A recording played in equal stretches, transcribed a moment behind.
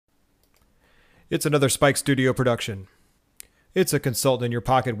It's another Spike Studio production. It's a Consultant in Your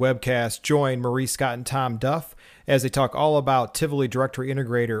Pocket webcast. Join Marie Scott and Tom Duff as they talk all about Tivoli Directory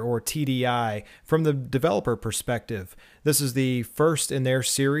Integrator, or TDI, from the developer perspective. This is the first in their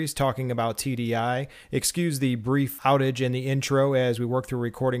series talking about TDI. Excuse the brief outage in the intro as we work through a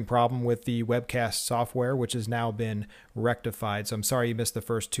recording problem with the webcast software, which has now been rectified. So I'm sorry you missed the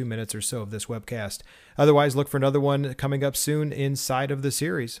first 2 minutes or so of this webcast. Otherwise, look for another one coming up soon inside of the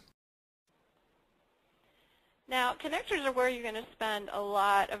series. Now, connectors are where you're going to spend a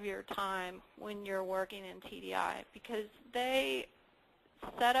lot of your time when you're working in TDI, because they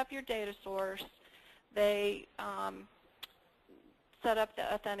set up your data source, they set up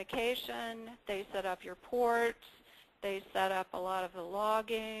the authentication, they set up your ports, they set up a lot of the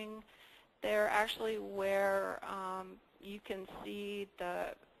logging. They're actually where you can see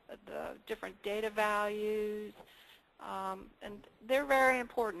the different data values, and they're very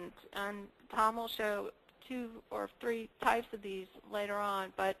important. And Tom will show 2 or 3 types of these later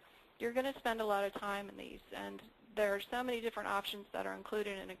on, but you're going to spend a lot of time in these, and there are so many different options that are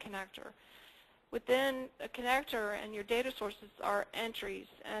included in a connector. Within a connector and your data sources are entries,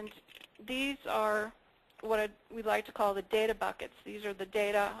 and these are what we like to call the data buckets. These are the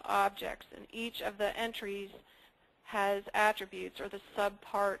data objects, and each of the entries has attributes, or the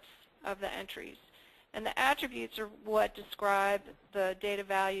subparts of the entries. And the attributes are what describe the data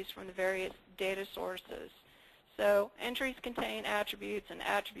values from the various data sources. So entries contain attributes, and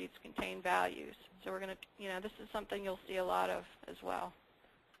attributes contain values. So we're going to, this is something you'll see a lot of as well.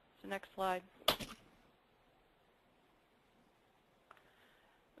 So next slide. A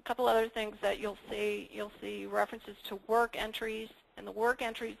couple other things that you'll see references to work entries. And the work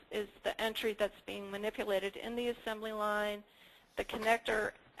entries is the entry that's being manipulated in the assembly line. The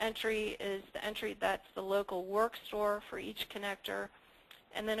connector entry is the entry that's the local work store for each connector.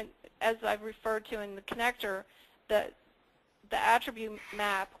 And then, as I've referred to in the connector, the attribute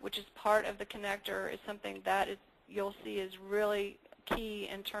map, which is part of the connector, is something that you'll see is really key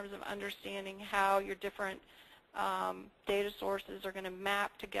in terms of understanding how your different data sources are going to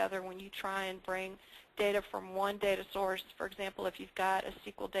map together when you try and bring data from one data source. For example, if you've got a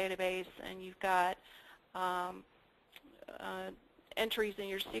SQL database and you've got entries in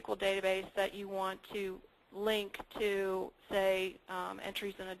your SQL database that you want to link to, say,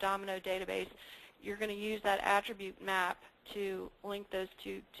 entries in a Domino database, you're going to use that attribute map to link those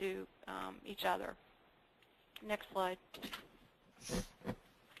two to each other. Next slide.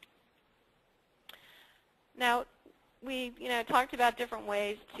 Now, we talked about different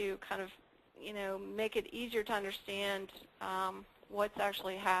ways to kind of make it easier to understand what's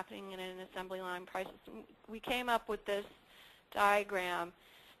actually happening in an assembly line process. We came up with this diagram,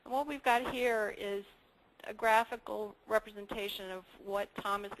 and what we've got here is a graphical representation of what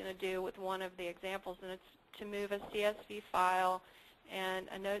Tom is going to do with one of the examples, and it's to move a CSV file and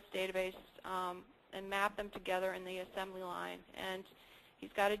a notes database and map them together in the assembly line. And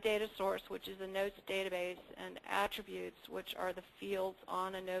he's got a data source, which is a notes database, and attributes, which are the fields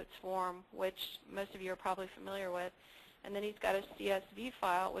on a notes form, which most of you are probably familiar with. And then he's got a CSV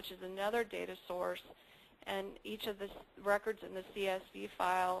file, which is another data source, and each of the records in the CSV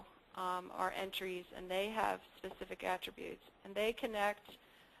file are entries, and they have specific attributes. And they connect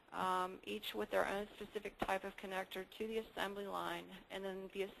each with their own specific type of connector to the assembly line. And then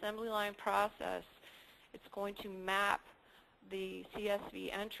the assembly line process, it's going to map the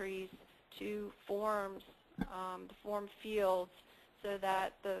CSV entries to forms, the form fields, so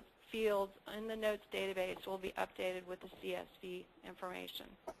that the fields in the notes database will be updated with the CSV information.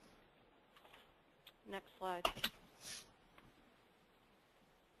 Next slide.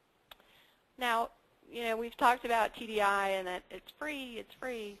 Now, we've talked about TDI and that it's free,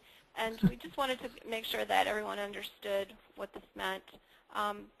 and we just wanted to make sure that everyone understood what this meant.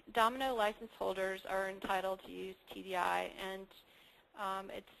 Domino license holders are entitled to use TDI, and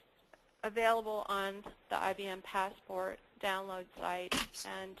it's available on the IBM Passport download site.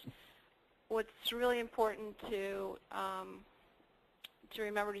 And what's really important to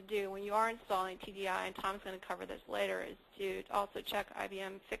remember to do when you are installing TDI, and Tom's going to cover this later, is to also check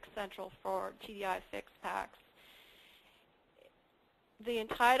IBM Fix Central for TDI fix packs. The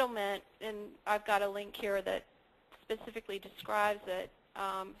entitlement, and I've got a link here that specifically describes it,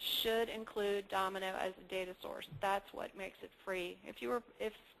 should include Domino as a data source. That's what makes it free.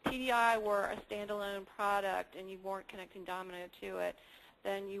 If TDI were a standalone product and you weren't connecting Domino to it,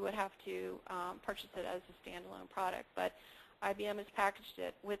 then you would have to purchase it as a standalone product. But IBM has packaged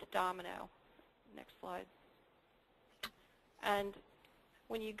it with Domino. Next slide. And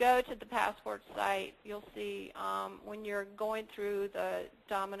when you go to the Passport site, you'll see when you're going through the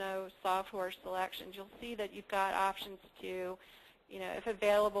Domino software selections, you'll see that you've got options to, if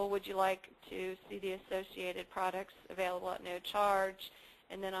available, would you like to see the associated products available at no charge?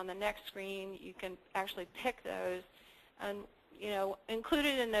 And then on the next screen, you can actually pick those. And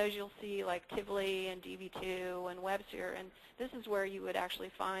included in those, you'll see like Tivoli and DB2 and Webster, and this is where you would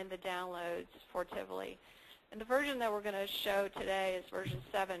actually find the downloads for Tivoli. And the version that we're going to show today is version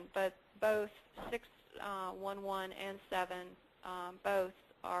 7, but both 6.11 and 7, both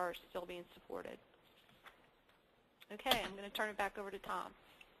are still being supported. Okay, I'm going to turn it back over to Tom.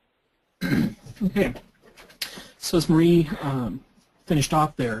 Okay, so as Marie finished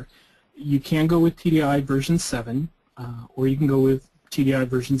off there, you can go with TDI version 7, or you can go with TDI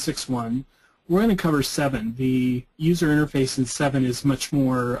version 6.1. We're going to cover 7. The user interface in 7 is much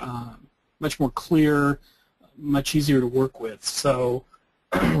more clear, much easier to work with. So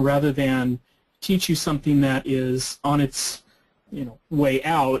rather than teach you something that is on its way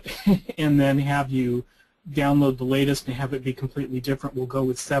out and then have you download the latest and have it be completely different, we'll go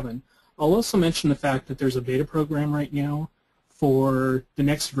with 7. I'll also mention the fact that there's a beta program right now for the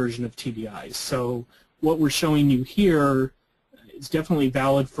next version of TDI. So what we're showing you here is definitely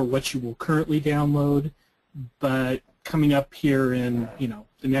valid for what you will currently download, but coming up here in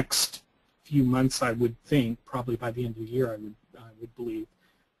the next few months, I would think, probably by the end of the year, I would believe,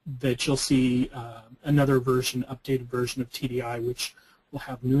 that you'll see another version, updated version of TDI, which will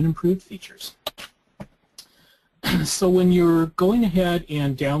have new and improved features. So when you're going ahead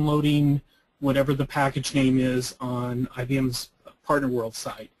and downloading whatever the package name is on IBM's Partner World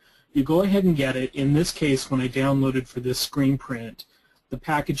site, you go ahead and get it. In this case, when I downloaded for this screen print, the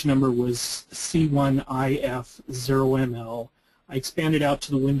package number was C1IF0ML. I expanded out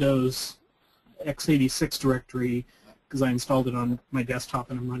to the Windows x86 directory because I installed it on my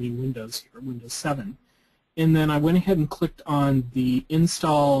desktop and I'm running Windows here, Windows 7. And then I went ahead and clicked on the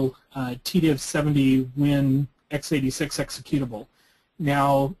install TDIV70 Win x86 executable.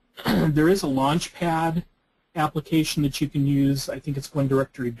 Now, there is a Launchpad application that you can use. I think it's one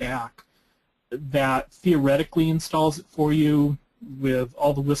directory back that theoretically installs it for you with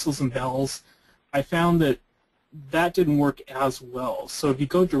all the whistles and bells. I found that that didn't work as well. So if you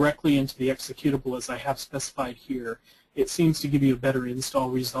go directly into the executable as I have specified here, it seems to give you a better install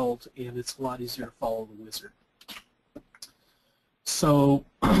result and it's a lot easier to follow the wizard. So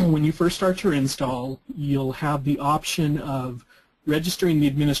when you first start your install, you'll have the option of registering the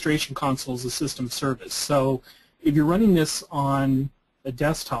administration console as a system service. So if you're running this on a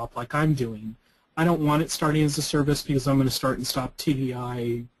desktop like I'm doing, I don't want it starting as a service because I'm going to start and stop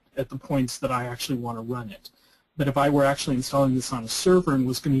TDI at the points that I actually want to run it. But if I were actually installing this on a server and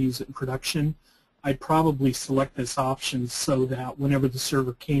was going to use it in production, I'd probably select this option so that whenever the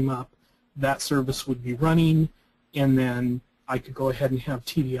server came up, that service would be running, and then I could go ahead and have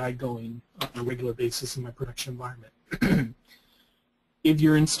TDI going on a regular basis in my production environment. If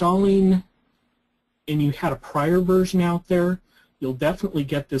you're installing and you had a prior version out there, you'll definitely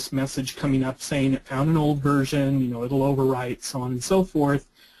get this message coming up saying it found an old version, it'll overwrite, so on and so forth.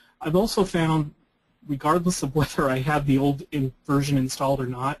 I've also found, regardless of whether I had the old version installed or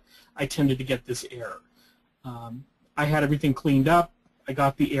not, I tended to get this error. I had everything cleaned up, I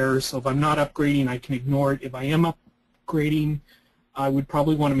got the error, so if I'm not upgrading, I can ignore it. If I am upgrading, I would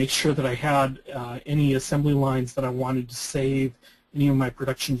probably want to make sure that I had any assembly lines that I wanted to save, any of my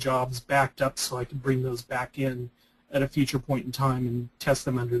production jobs backed up so I could bring those back in at a future point in time and test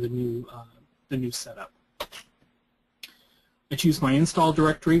them under the new setup. I choose my install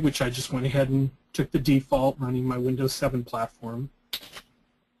directory, which I just went ahead and took the default running my Windows 7 platform.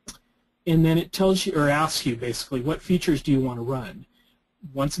 And then it tells you, or asks you basically, what features do you want to run?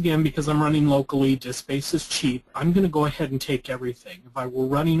 Once again, because I'm running locally, disk space is cheap, I'm going to go ahead and take everything. If I were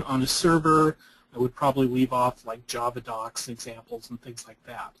running on a server, I would probably leave off like Java docs examples and things like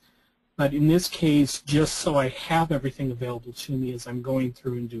that. But in this case, just so I have everything available to me as I'm going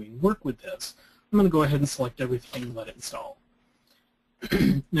through and doing work with this, I'm going to go ahead and select everything and let it install.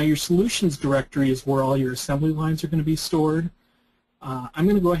 Now your solutions directory is where all your assembly lines are going to be stored. I'm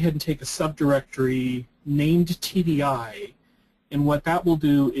going to go ahead and take a subdirectory named TDI, and what that will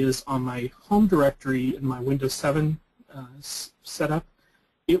do is on my home directory in my Windows 7 setup,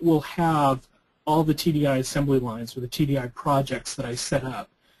 it will have all the TDI assembly lines or the TDI projects that I set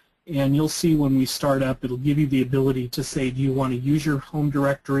up. And you'll see when we start up, it'll give you the ability to say, do you want to use your home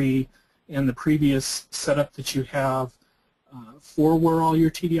directory and the previous setup that you have for where all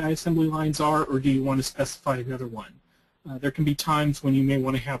your TDI assembly lines are, or do you want to specify another one? There can be times when you may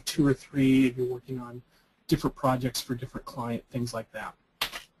want to have 2 or 3 if you're working on different projects for different client, things like that.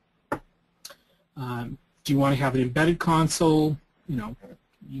 Do you want to have an embedded console? You know,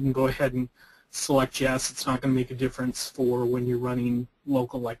 you can go ahead and select yes. It's not going to make a difference for when you're running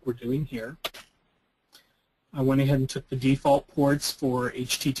local like we're doing here. I went ahead and took the default ports for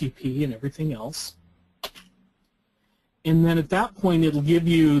HTTP and everything else. And then at that point, it'll give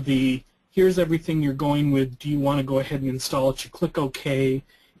you the, here's everything you're going with. Do you want to go ahead and install it? You click OK.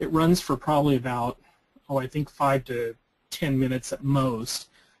 It runs for probably about, I think 5 to 10 minutes at most.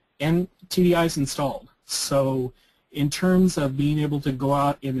 And TDI is installed. So in terms of being able to go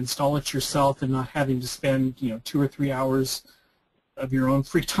out and install it yourself and not having to spend 2 or 3 hours of your own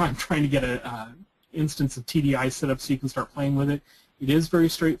free time trying to get an instance of TDI set up so you can start playing with it, it is very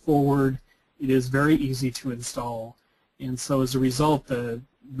straightforward. It is very easy to install. And so as a result, the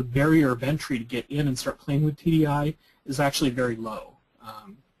barrier of entry to get in and start playing with TDI is actually very low.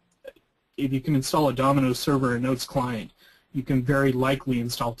 If you can install a Domino server and Nodes client, you can very likely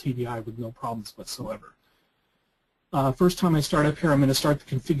install TDI with no problems whatsoever. First time I start up here, I'm going to start the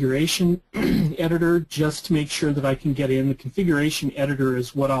configuration editor just to make sure that I can get in. The configuration editor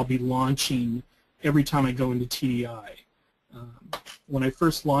is what I'll be launching every time I go into TDI. When I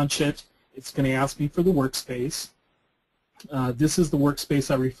first launch it, it's going to ask me for the workspace. This is the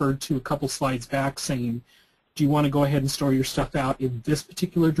workspace I referred to a couple slides back saying, do you want to go ahead and store your stuff out in this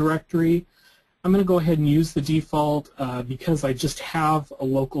particular directory? I'm going to go ahead and use the default because I just have a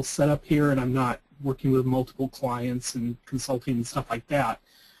local setup here and I'm not working with multiple clients and consulting and stuff like that.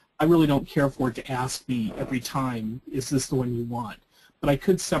 I really don't care for it to ask me every time, is this the one you want? But I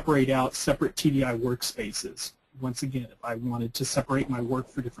could separate out separate TDI workspaces. Once again, if I wanted to separate my work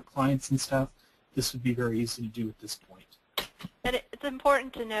for different clients and stuff, this would be very easy to do at this point. And it's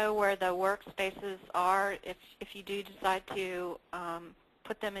important to know where the workspaces are if you do decide to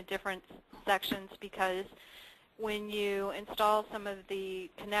put them in different sections, because when you install some of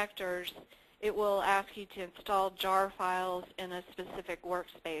the connectors, it will ask you to install jar files in a specific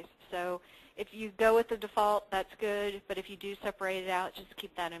workspace. So if you go with the default, that's good, but if you do separate it out, just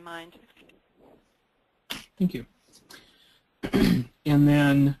keep that in mind. Thank you. And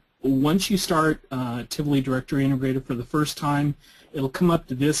then once you start Tivoli Directory Integrator for the first time, it'll come up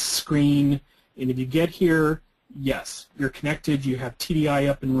to this screen, and if you get here, yes, you're connected, you have TDI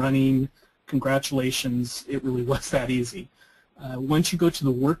up and running. Congratulations, it really was that easy. Once you go to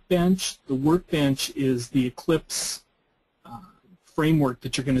the workbench is the Eclipse framework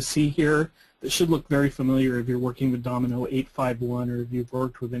that you're going to see here. That should look very familiar if you're working with Domino 851 or if you've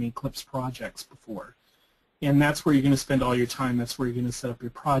worked with any Eclipse projects before. And that's where you're going to spend all your time. That's where you're going to set up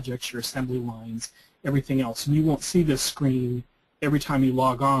your projects, your assembly lines, everything else. And you won't see this screen every time you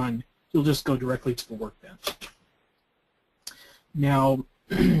log on. You'll just go directly to the workbench. Now,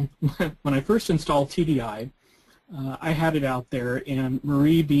 when I first installed TDI, I had it out there, and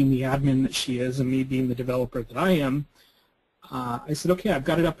Marie, being the admin that she is, and me being the developer that I am, I said, okay, I've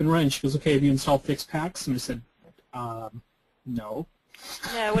got it up and running. She goes, okay, have you installed fix packs? And I said, no.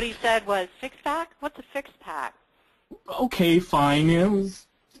 Yeah, what he said was, fix pack? What's a fix pack? Okay, fine. Yeah, it was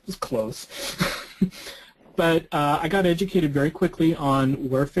close. But I got educated very quickly on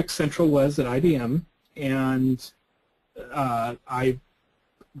where Fix Central was at IBM, and I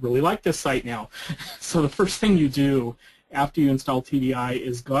really like this site now. So the first thing you do after you install TDI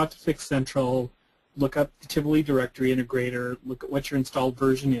is go out to Fix Central, look up the Tivoli Directory Integrator, look at what your installed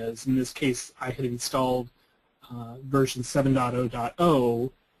version is. In this case, I had installed version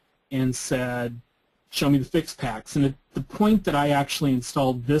 7.0.0 and said, show me the fix packs. And at the point that I actually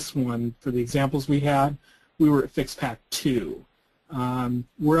installed this one, for the examples we had, we were at fix pack 2.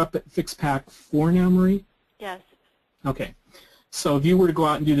 We're up at fix pack 4 now, Marie? Yes. Okay. So if you were to go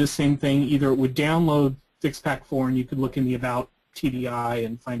out and do the same thing, either it would download fix pack 4 and you could look in the About TDI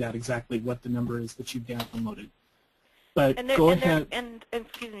and find out exactly what the number is that you've downloaded. But go ahead. And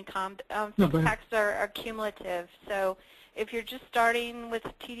excuse me, Tom. No, fix packs are cumulative. So if you're just starting with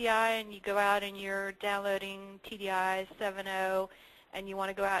TDI and you go out and you're downloading TDI 7.0 and you want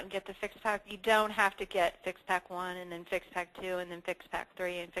to go out and get the fix pack, you don't have to get fix pack 1 and then fix pack 2 and then fix pack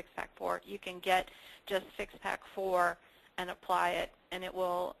 3 and fix pack 4. You can get just fix pack 4 and apply it, and it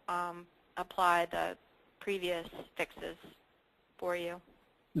will apply the previous fixes for you.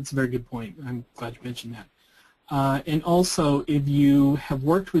 That's a very good point. I'm glad you mentioned that. And also, if you have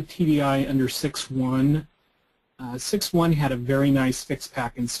worked with TDI under 6.1, 6.1 had a very nice fix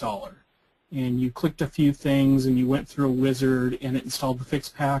pack installer. And you clicked a few things and you went through a wizard and it installed the fix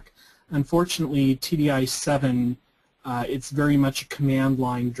pack. Unfortunately, TDI 7, it's very much a command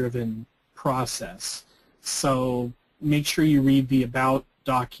line driven process. So make sure you read the About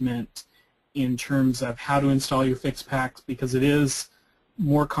document in terms of how to install your fix packs, because it is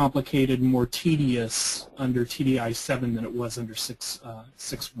more complicated, more tedious under TDI 7 than it was under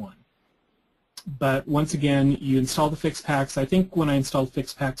 6.1. But once again, you install the fix packs. I think when I installed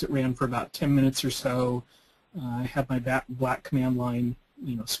fix packs, it ran for about 10 minutes or so. I had my black command line,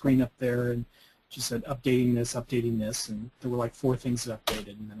 screen up there, and just said updating this, and there were like 4 things that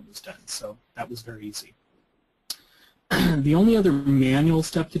updated, and then it was done. So that was very easy. The only other manual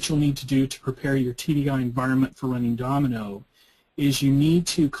step that you'll need to do to prepare your TDI environment for running Domino is you need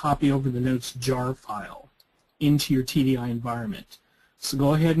to copy over the notes jar file into your TDI environment. So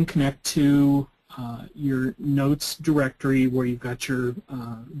go ahead and connect to your notes directory where you've got your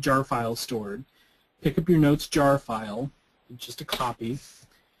jar file stored. Pick up your notes jar file, just a copy,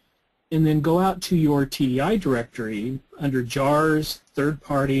 and then go out to your TDI directory under jars, third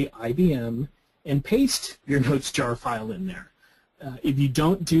party, IBM, and paste your notes jar file in there. If you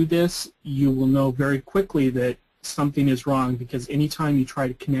don't do this, you will know very quickly that something is wrong, because anytime you try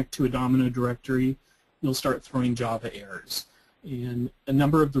to connect to a Domino directory, you'll start throwing Java errors. And a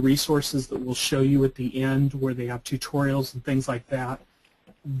number of the resources that we'll show you at the end, where they have tutorials and things like that,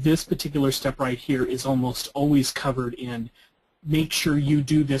 this particular step right here is almost always covered in make sure you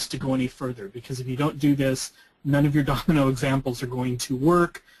do this to go any further, because if you don't do this, none of your Domino examples are going to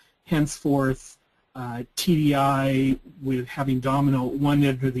work. Henceforth, TDI with having Domino at one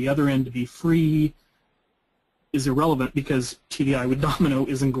end or the other end to be free is irrelevant, because TDI with Domino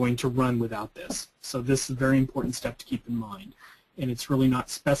isn't going to run without this. So this is a very important step to keep in mind, and it's really not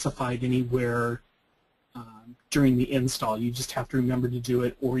specified anywhere during the install. You just have to remember to do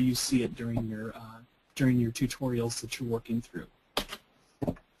it, or you see it during your tutorials that you're working through.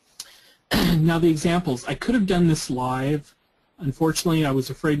 Now the examples. I could have done this live. Unfortunately, I was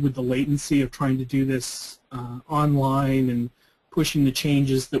afraid with the latency of trying to do this online and pushing the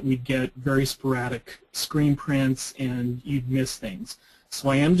changes that we'd get very sporadic screen prints and you'd miss things. So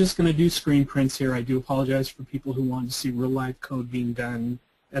I am just going to do screen prints here. I do apologize for people who wanted to see real live code being done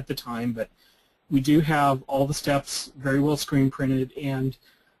at the time, but we do have all the steps very well screen printed, and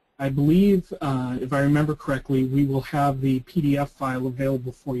I believe, if I remember correctly, we will have the PDF file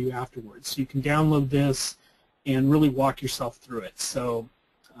available for you afterwards. So you can download this and really walk yourself through it. So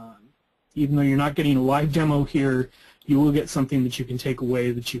even though you're not getting a live demo here, you will get something that you can take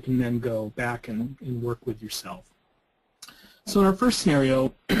away that you can then go back and work with yourself. So in our first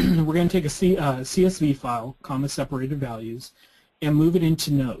scenario, we're going to take a CSV file, comma separated values, and move it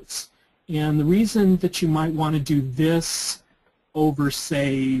into notes. And the reason that you might want to do this over,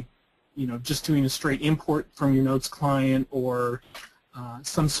 say, just doing a straight import from your notes client or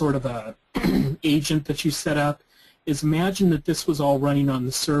some sort of a agent that you set up is, imagine that this was all running on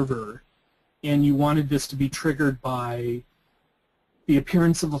the server and you wanted this to be triggered by the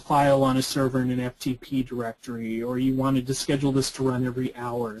appearance of a file on a server in an FTP directory, or you wanted to schedule this to run every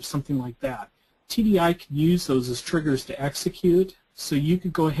hour, something like that. TDI can use those as triggers to execute, so you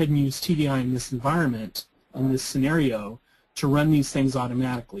could go ahead and use TDI in this environment, in this scenario, to run these things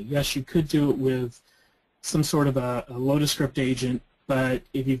automatically. Yes, you could do it with some sort of a Lotus script agent, but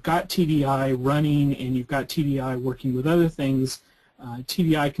if you've got TDI running and you've got TDI working with other things,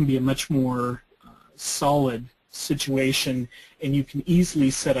 TDI can be a much more solid situation, and you can easily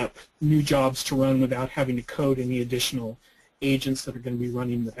set up new jobs to run without having to code any additional agents that are going to be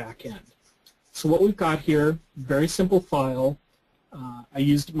running in the back end. So what we've got here, very simple file. I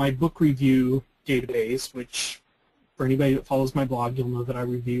used my book review database, which for anybody that follows my blog, you'll know that I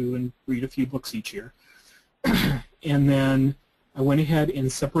review and read a few books each year. And then I went ahead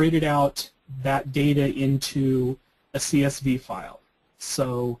and separated out that data into a CSV file.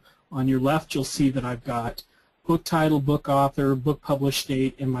 So on your left, you'll see that I've got book title, book author, book published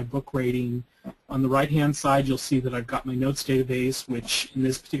date, and my book rating. On the right-hand side, you'll see that I've got my notes database, which in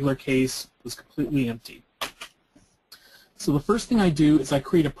this particular case was completely empty. So the first thing I do is I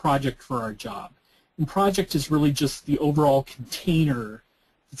create a project for our job. And project is really just the overall container.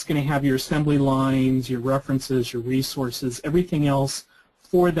 It's going to have your assembly lines, your references, your resources, everything else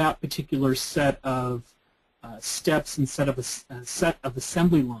for that particular set of steps and set of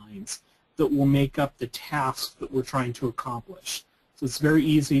assembly lines that will make up the task that we're trying to accomplish. So it's very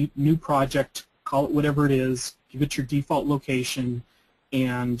easy. New project, call it whatever it is, give it your default location,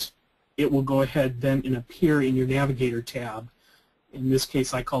 and it will go ahead then and appear in your Navigator tab. In this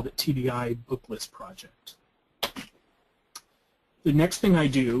case, I called it TDI Book List Project. The next thing I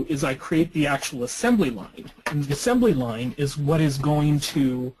do is I create the actual assembly line. And the assembly line is what is going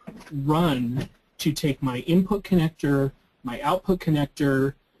to run to take my input connector, my output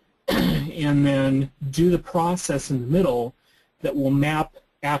connector, and then do the process in the middle that will map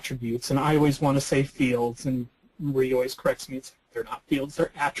attributes. And I always want to say fields, and Marie always corrects me. It's they're not fields,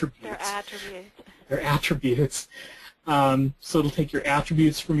 they're attributes. They're attributes. They're attributes. So it'll take your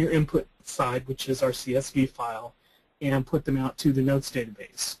attributes from your input side, which is our CSV file, and put them out to the notes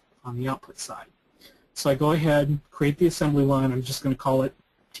database on the output side. So I go ahead, create the assembly line. I'm just going to call it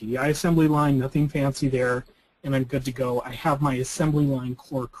TDI assembly line, nothing fancy there, and I'm good to go. I have my assembly line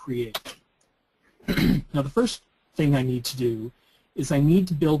core created. Now the first thing I need to do is I need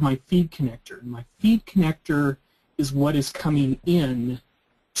to build my feed connector. My feed connector is what is coming in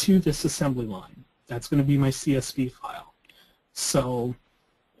to this assembly line. That's going to be my CSV file. So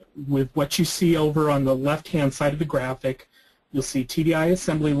with what you see over on the left-hand side of the graphic, you'll see TDI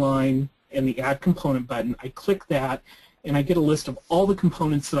assembly line and the Add Component button. I click that, and I get a list of all the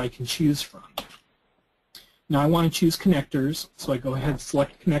components that I can choose from. Now I want to choose connectors, so I go ahead and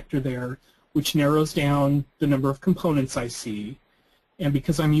select connector there, which narrows down the number of components I see. And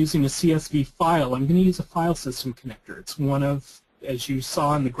because I'm using a CSV file, I'm going to use a file system connector. It's one of, as you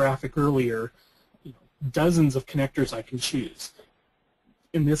saw in the graphic earlier, dozens of connectors I can choose.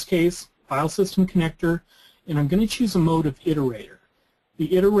 In this case, file system connector, and I'm going to choose a mode of iterator. The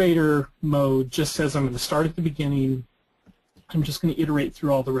iterator mode just says I'm going to start at the beginning. I'm just going to iterate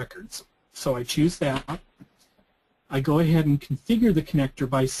through all the records. So I choose that. I go ahead and configure the connector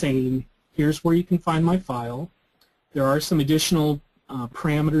by saying, here's where you can find my file. There are some additional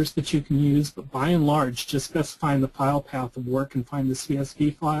parameters that you can use, but by and large, just specifying the file path of where I can find the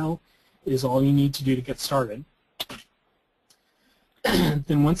CSV file is all you need to do to get started.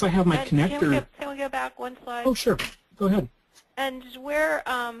 Then once I have my connector... Can we go back one slide? Oh, sure. Go ahead. And where,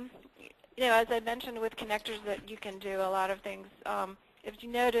 as I mentioned with connectors that you can do a lot of things, if you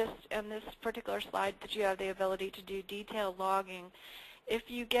noticed in this particular slide that you have the ability to do detailed logging, if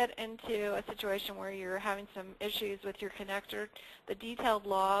you get into a situation where you're having some issues with your connector, the detailed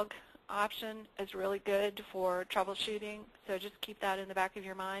log option is really good for troubleshooting, so just keep that in the back of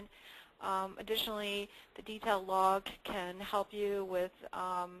your mind. Additionally, the detailed log can help you with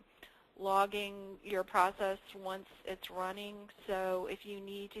logging your process once it's running. So if you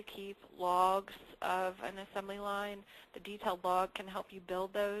need to keep logs of an assembly line, the detailed log can help you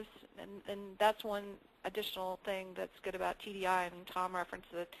build those. And that's one additional thing that's good about TDI. I mean, Tom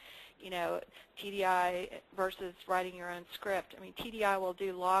referenced that, TDI versus writing your own script. I mean, TDI will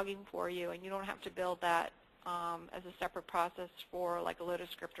do logging for you, and you don't have to build that as a separate process for like a Lotus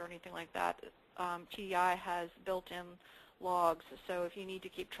script or anything like that. TDI has built-in logs, so if you need to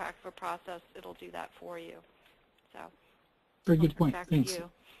keep track of a process, it'll do that for you. So, very good point. Thanks.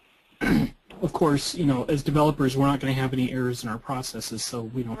 Of course, as developers, we're not going to have any errors in our processes, so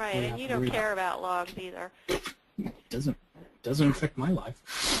we don't. Right, really and you don't care about logs either. It doesn't affect my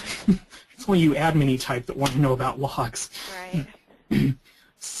life. It's only you admin type that want to know about logs. Right.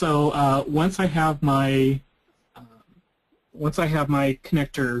 So once I have my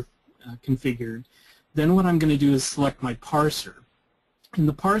connector configured, then what I'm going to do is select my parser. And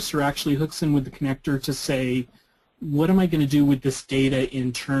the parser actually hooks in with the connector to say, what am I going to do with this data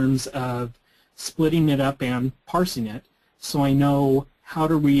in terms of splitting it up and parsing it, so I know how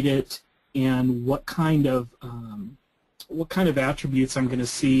to read it and what kind of attributes I'm going to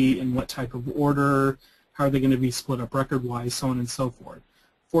see in what type of order, how are they going to be split up record-wise, so on and so forth.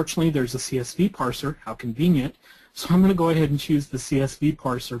 Fortunately, there's a CSV parser. How convenient. So I'm going to go ahead and choose the CSV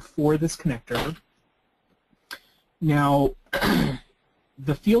parser for this connector. Now,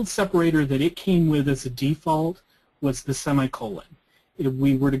 the field separator that it came with as a default was the semicolon. If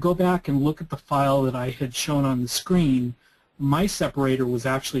we were to go back and look at the file that I had shown on the screen, my separator was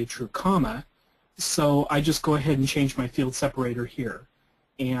actually a true comma, so I just go ahead and change my field separator here.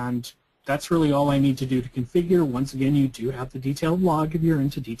 And that's really all I need to do to configure. Once again, you do have the detailed log if you're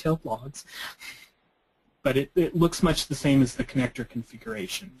into detailed logs, but it looks much the same as the connector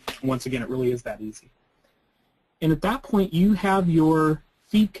configuration. Once again, it really is that easy. And at that point, you have your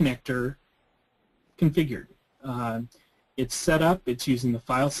feed connector configured. It's set up, it's using the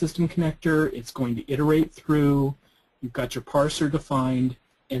file system connector, it's going to iterate through, you've got your parser defined,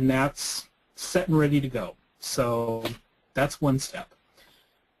 and that's set and ready to go. So that's one step.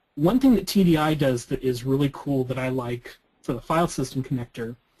 One thing that TDI does that is really cool that I like for the file system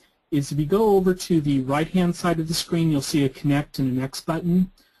connector is if you go over to the right-hand side of the screen, you'll see a connect and an X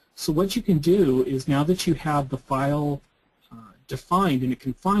button. So what you can do is now that you have the file defined and it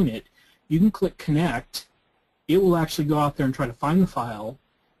can find it, you can click connect. It will actually go out there and try to find the file,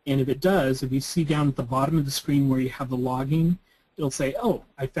 and if it does, if you see down at the bottom of the screen where you have the logging, it'll say, oh,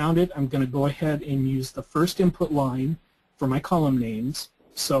 I found it. I'm going to go ahead and use the first input line for my column names,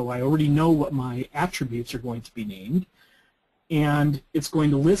 so I already know what my attributes are going to be named, and it's going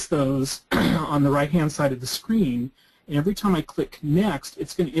to list those on the right-hand side of the screen, And every time I click next,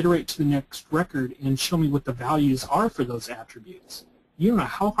 it's going to iterate to the next record and show me what the values are for those attributes. You don't know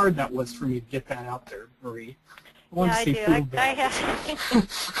how hard that was for me to get that out there, Marie. I want Yeah, to I say do. field I values.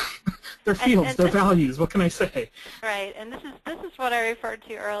 have. They're fields, they're values. What can I say? Right, and this is what I referred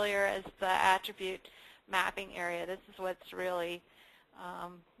to earlier as the attribute mapping area. This is what's really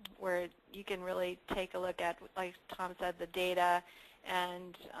where you can really take a look at, like Tom said, the data.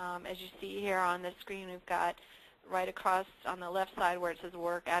 And as you see here on the screen, we've got right across on the left side where it says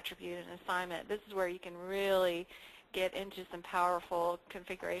work, attribute, and assignment. This is where you can really get into some powerful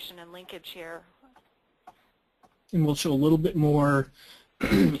configuration and linkage here. And we'll show a little bit more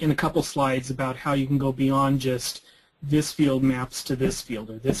in a couple slides about how you can go beyond just this field maps to this field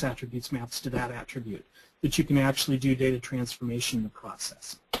or this attribute maps to that attribute, that you can actually do data transformation in the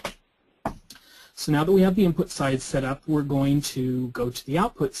process. So now that we have the input side set up, we're going to go to the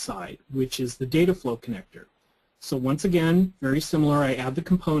output side, which is the data flow connector. So once again, very similar, I add the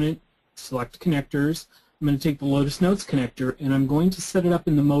component, select connectors. I'm going to take the Lotus Notes connector and I'm going to set it up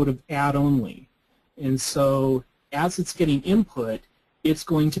in the mode of add only. And so as it's getting input, it's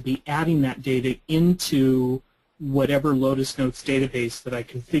going to be adding that data into whatever Lotus Notes database that I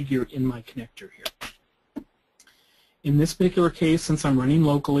configure in my connector here. In this particular case, since I'm running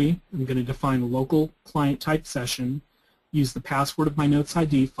locally, I'm going to define a local client type session, use the password of my Notes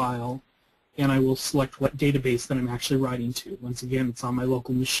ID file, and I will select what database that I'm actually writing to. Once again, it's on my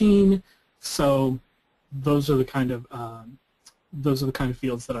local machine, so those are the kind of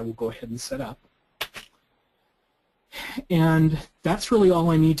fields that I will go ahead and set up. And that's really all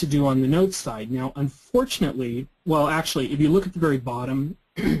I need to do on the Notes side. Now, unfortunately, well, actually, if you look at the very bottom,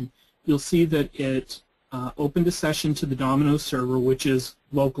 you'll see that it opened a session to the Domino server, which is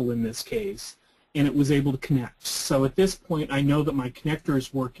local in this case, and it was able to connect. So at this point, I know that my connector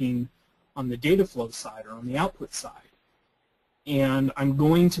is working on the data flow side or on the output side. And I'm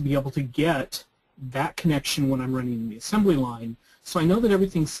going to be able to get that connection when I'm running the assembly line, so I know that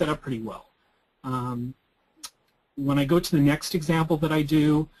everything's set up pretty well. When I go to the next example that I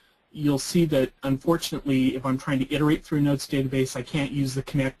do, you'll see that unfortunately if I'm trying to iterate through a Notes database, I can't use the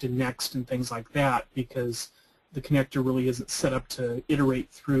connect and next and things like that because the connector really isn't set up to iterate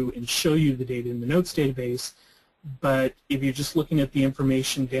through and show you the data in the Notes database. But if you're just looking at the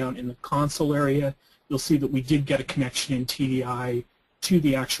information down in the console area, you'll see that we did get a connection in TDI to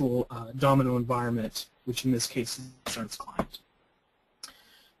the actual Domino environment, which in this case is Ernst's client.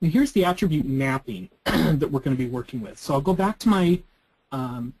 Now here's the attribute mapping that we're going to be working with. So I'll go back to my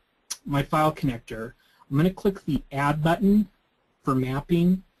my file connector. I'm going to click the Add button for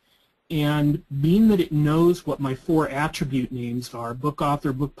mapping, and being that it knows what my 4 attribute names are, book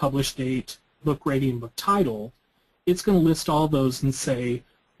author, book publish date, book rating, book title, it's going to list all those and say,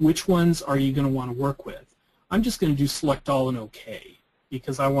 which ones are you going to want to work with? I'm just going to do select all and OK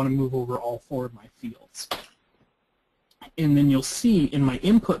because I want to move over all 4 of my fields. And then you'll see in my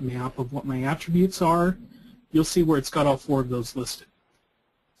input map of what my attributes are, you'll see where it's got all 4 of those listed.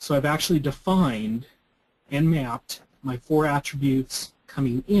 So I've actually defined and mapped my 4 attributes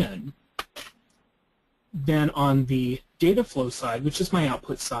coming in. Then on the data flow side, which is my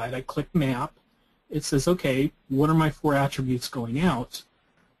output side, I click map. It says, okay, what are my 4 attributes going out?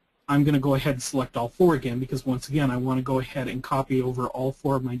 I'm going to go ahead and select all 4 again because once again I want to go ahead and copy over all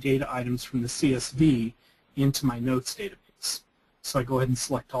 4 of my data items from the CSV into my Notes database. So I go ahead and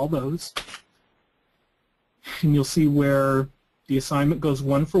select all those. And you'll see where the assignment goes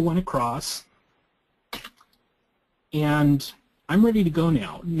 1 for 1 across. And I'm ready to go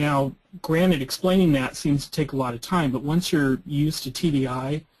now. Now, granted, explaining that seems to take a lot of time, but once you're used to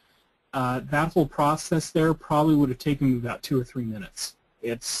TDI, that whole process there probably would have taken me about 2 or 3 minutes.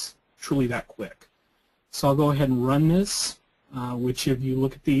 It's truly that quick. So I'll go ahead and run this, which if you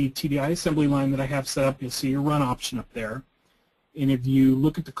look at the TDI assembly line that I have set up, you'll see your run option up there. And if you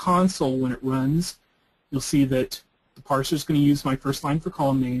look at the console when it runs, you'll see that the parser is going to use my first line for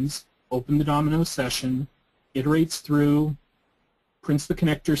column names, open the Domino session, iterates through, prints the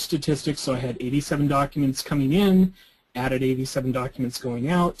connector statistics, so I had 87 documents coming in, added 87 documents going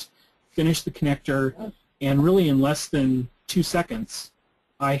out, finished the connector, and really in less than 2 seconds,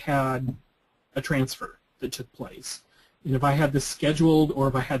 I had a transfer that took place. And if I had this scheduled or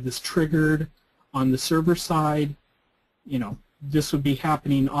if I had this triggered on the server side, you know, this would be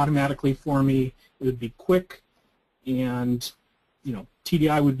happening automatically for me. It would be quick, and you know,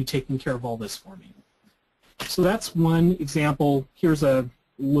 TDI would be taking care of all this for me. So that's one example. Here's a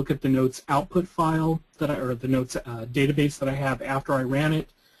look at the Notes output file that or the Notes database that I have after I ran it.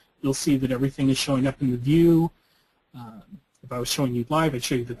 You'll see that everything is showing up in the view. If I was showing you live, I'd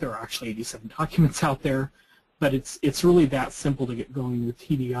show you that there are actually 87 documents out there. but it's really that simple to get going with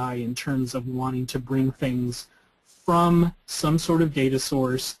TDI in terms of wanting to bring things from some sort of data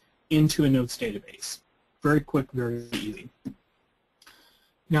source into a notes database. Very quick, very easy.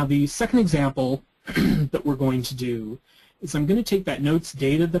 Now the second example that we're going to do is I'm going to take that notes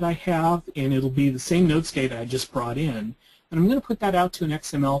data that I have, and it'll be the same notes data I just brought in, and I'm going to put that out to an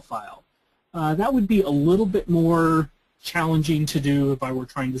XML file. That would be a little bit more challenging to do if I were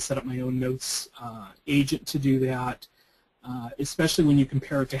trying to set up my own notes agent to do that, especially when you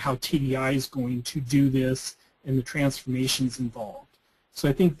compare it to how TDI is going to do this and the transformations involved. So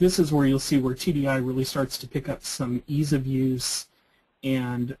I think this is where you'll see where TDI really starts to pick up some ease of use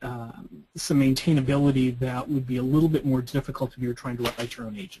and some maintainability that would be a little bit more difficult if you were trying to write your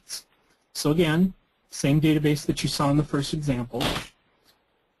own agents. So again, same database that you saw in the first example.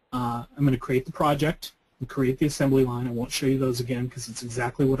 I'm going to create the project and create the assembly line. I won't show you those again because it's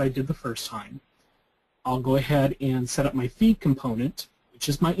exactly what I did the first time. I'll go ahead and set up my feed component, which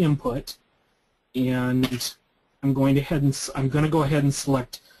is my input, and I'm going to go ahead and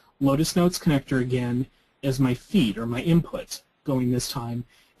select Lotus Notes Connector again as my feed or my input going this time,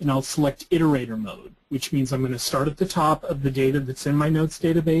 and I'll select iterator mode, which means I'm going to start at the top of the data that's in my notes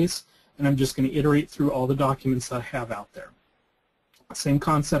database, and I'm just going to iterate through all the documents that I have out there. Same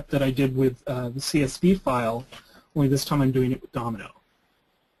concept that I did with the CSV file, only this time I'm doing it with Domino.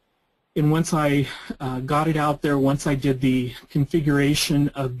 And once I got it out there, once I did the configuration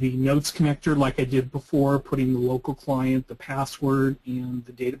of the notes connector like I did before, putting the local client, the password, and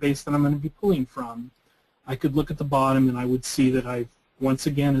the database that I'm going to be pulling from, I could look at the bottom and I would see that I've once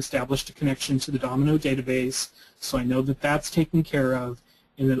again established a connection to the Domino database, so I know that that's taken care of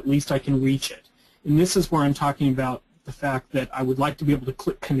and that at least I can reach it. And this is where I'm talking about the fact that I would like to be able to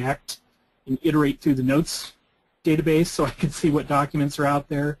click connect and iterate through the notes database so I can see what documents are out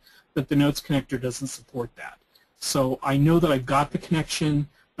there, but the notes connector doesn't support that. So I know that I've got the connection,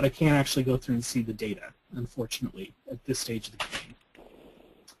 but I can't actually go through and see the data, unfortunately, at this stage of the game.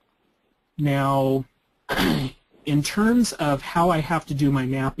 Now, in terms of how I have to do my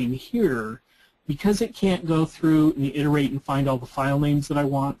mapping here, because it can't go through and iterate and find all the file names that I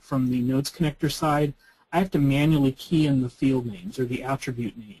want from the notes connector side, I have to manually key in the field names or the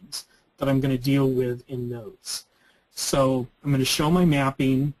attribute names that I'm going to deal with in notes. So I'm going to show my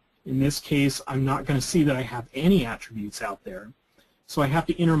mapping. In this case, I'm not going to see that I have any attributes out there. So I have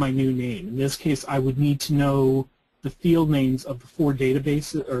to enter my new name. In this case, I would need to know the field names of the 4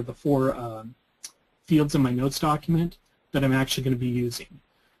 databases or the 4 fields in my notes document that I'm actually going to be using.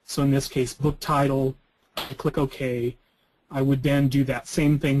 So in this case, book title, I click OK. I would then do that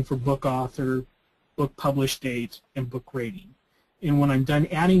same thing for book author, book publish date, and book rating. And when I'm done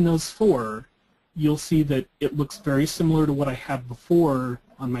adding those 4, you'll see that it looks very similar to what I had before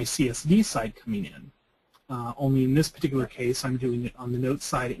on my CSV side coming in. Only in this particular case, I'm doing it on the notes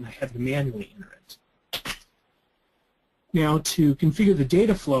side and I had to manually enter it. Now to configure the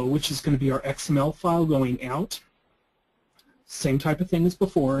data flow, which is going to be our XML file going out, same type of thing as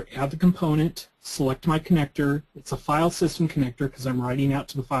before, add the component, select my connector. It's a file system connector because I'm writing out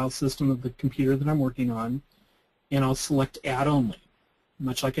to the file system of the computer that I'm working on, and I'll select add only.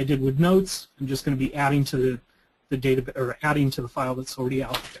 Much like I did with notes, I'm just going to be adding to the data or adding to the file that's already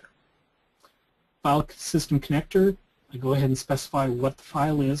out there. File system connector, I go ahead and specify what the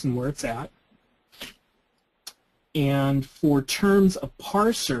file is and where it's at. And for terms of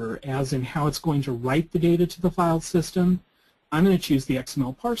parser, as in how it's going to write the data to the file system, I'm going to choose the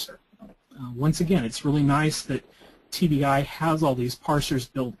XML parser. Once again, it's really nice that TDI has all these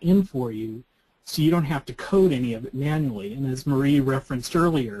parsers built in for you, so you don't have to code any of it manually. And as Marie referenced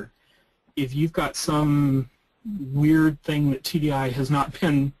earlier, if you've got some weird thing that TDI has not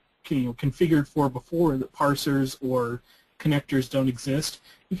been configured for before, that parsers or connectors don't exist,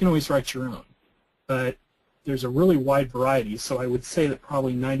 you can always write your own. But there's a really wide variety, so I would say that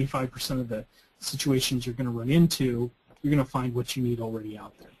probably 95% of the situations you're going to run into, you're going to find what you need already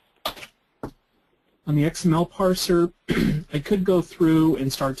out there. On the XML parser, I could go through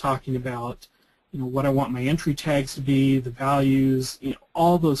and start talking about what I want my entry tags to be, the values,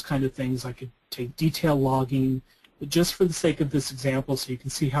 all those kind of things. I could take detail logging, but just for the sake of this example so you can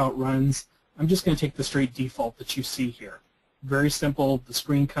see how it runs, I'm just going to take the straight default that you see here. Very simple. The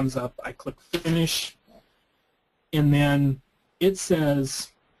screen comes up, I click Finish, and then it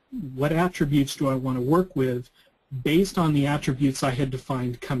says what attributes do I want to work with based on the attributes I had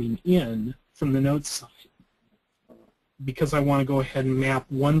defined coming in from the notes side. Because I want to go ahead and map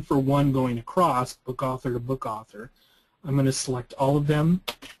one for one going across, book author to book author, I'm going to select all of them,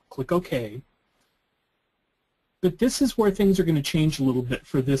 click OK. But this is where things are going to change a little bit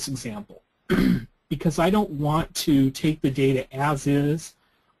for this example. because I don't want to take the data as is,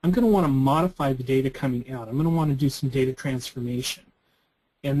 I'm going to want to modify the data coming out. I'm going to want to do some data transformation.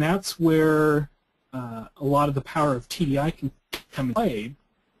 And that's where a lot of the power of TDI can come into play,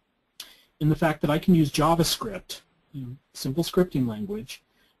 in the fact that I can use JavaScript, simple scripting language,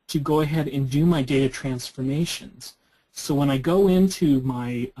 to go ahead and do my data transformations. So when I go into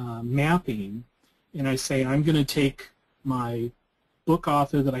my mapping and I say I'm going to take my book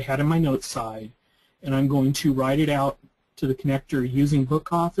author that I had in my notes side and I'm going to write it out to the connector using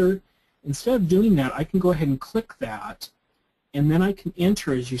book author, instead of doing that, I can go ahead and click that, and then I can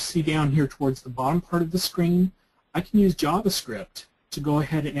enter, as you see down here towards the bottom part of the screen, I can use JavaScript to go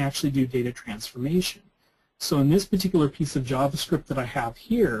ahead and actually do data transformation. So in this particular piece of JavaScript that I have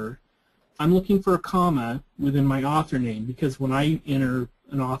here, I'm looking for a comma within my author name, because when I enter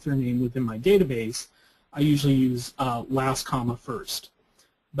an author name within my database, I usually use last comma first.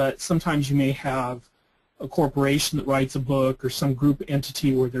 But sometimes you may have a corporation that writes a book or some group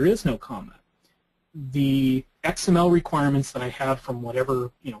entity where there is no comma. The XML requirements that I had from whatever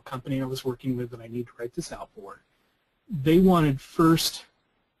company I was working with that I need to write this out for, they wanted first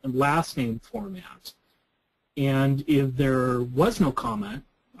and last name format. And if there was no comma,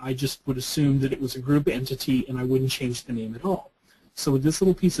 I just would assume that it was a group entity and I wouldn't change the name at all. So with this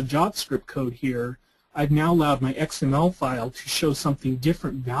little piece of JavaScript code here, I've now allowed my XML file to show something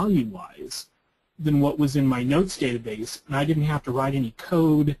different value-wise than what was in my notes database, and I didn't have to write any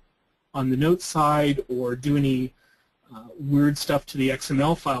code on the notes side or do any weird stuff to the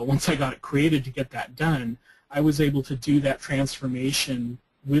XML file. Once I got it created to get that done, I was able to do that transformation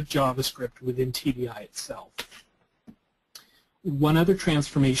with JavaScript within TDI itself. One other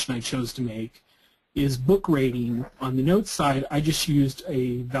transformation I chose to make is book rating. On the notes side, I just used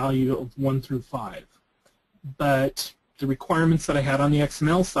a value of 1 through 5. But the requirements that I had on the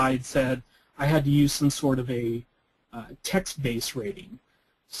XML side said I had to use some sort of a text-based rating.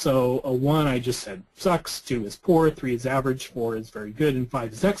 So a 1, I just said sucks, 2 is poor, 3 is average, 4 is very good, and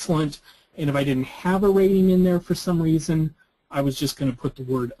 5 is excellent. And if I didn't have a rating in there for some reason, I was just going to put the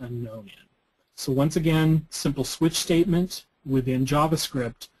word unknown in. So once again, simple switch statement within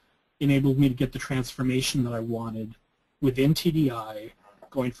JavaScript enabled me to get the transformation that I wanted within TDI,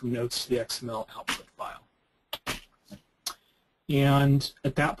 going from notes to the XML output file. And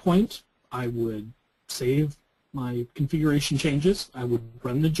at that point, I would save my configuration changes. I would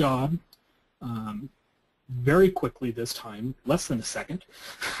run the job very quickly this time, less than a second.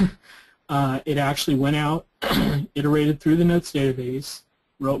 It actually went out, iterated through the notes database,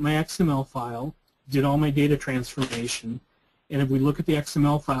 wrote my XML file, did all my data transformation, and if we look at the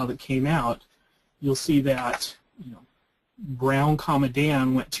XML file that came out, you'll see that Brown,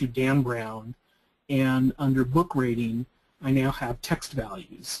 Dan went to Dan Brown, and under book rating, I now have text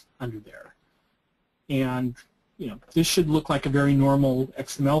values under there. And this should look like a very normal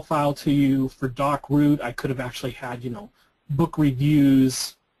XML file to you. For doc root, I could have actually had book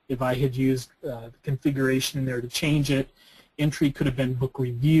reviews if I had used the configuration in there to change it. Entry could have been book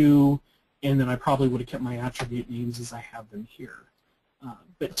review, and then I probably would have kept my attribute names as I have them here.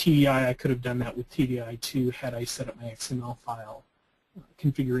 But TDI, I could have done that with TDI too had I set up my XML file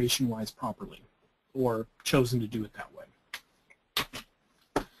configuration-wise properly, or chosen to do it that way.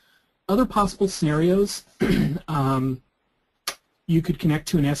 Other possible scenarios, you could connect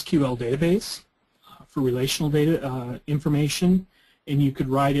to an SQL database for relational data information, and you could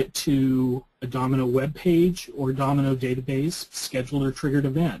write it to a Domino web page or Domino database scheduled or triggered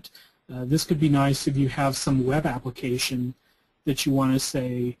event. This could be nice if you have some web application that you want to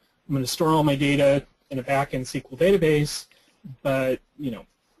say, I'm going to store all my data in a backend SQL database, but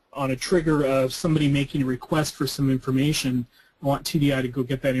on a trigger of somebody making a request for some information, I want TDI to go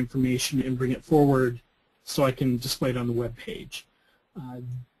get that information and bring it forward so I can display it on the web page.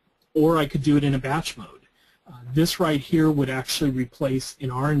 Or I could do it in a batch mode. This right here would actually replace, in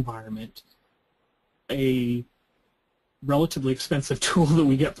our environment, a relatively expensive tool that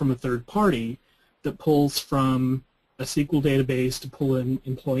we get from a third party that pulls from a SQL database to pull in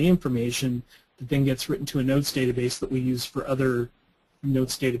employee information that then gets written to a notes database that we use for other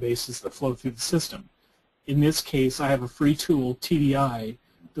notes databases that flow through the system. In this case, I have a free tool, TDI,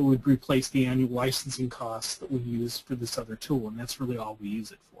 that would replace the annual licensing costs that we use for this other tool, and that's really all we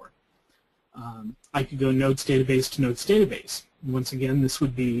use it for. I could go notes database to notes database. Once again, this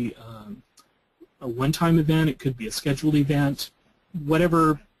would be a one-time event. It could be a scheduled event,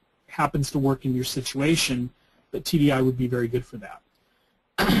 whatever happens to work in your situation, but TDI would be very good for that.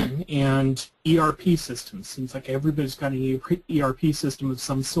 And ERP systems. Seems like everybody's got an ERP system of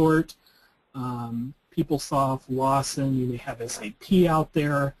some sort. PeopleSoft, Lawson, you may have SAP out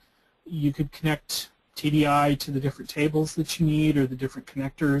there. You could connect TDI to the different tables that you need, or the different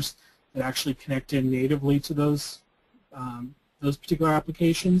connectors that actually connect in natively to those particular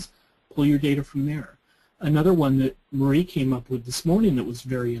applications. Pull your data from there. Another one that Marie came up with this morning that was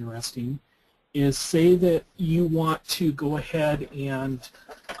very interesting is, say that you want to go ahead and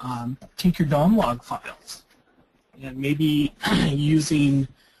take your DOM log files, and maybe using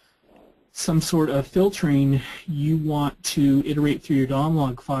some sort of filtering, you want to iterate through your DOM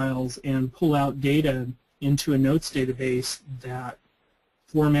log files and pull out data into a notes database that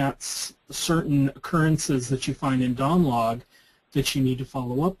formats certain occurrences that you find in DOM log that you need to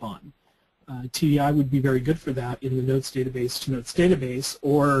follow up on. TDI would be very good for that in the notes database to notes database,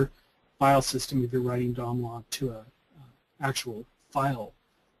 or file system if you're writing DOM log to a actual file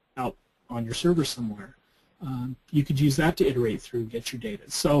out on your server somewhere. You could use that to iterate through and get your data.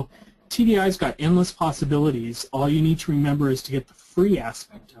 So TDI's got endless possibilities. All you need to remember is to get the free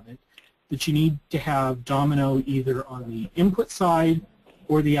aspect of it, that you need to have Domino either on the input side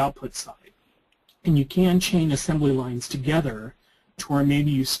or the output side. And you can chain assembly lines together to where maybe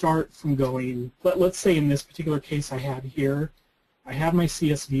you start from going, let's say in this particular case I had here, I have my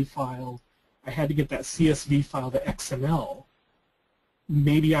CSV file, I had to get that CSV file to XML.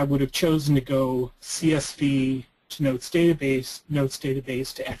 Maybe I would have chosen to go CSV to notes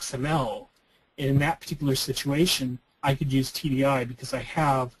database to XML. And in that particular situation, I could use TDI because I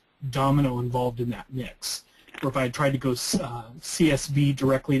have Domino involved in that mix. Or if I had tried to go CSV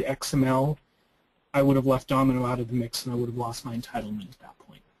directly to XML, I would have left Domino out of the mix and I would have lost my entitlement at that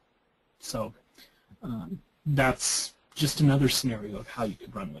point. So that's just another scenario of how you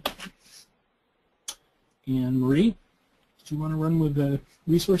could run with it. And Marie, do you want to run with the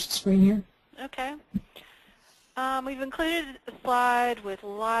resources screen here? Okay. We've included a slide with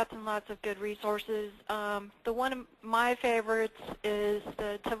lots and lots of good resources. The one of my favorites is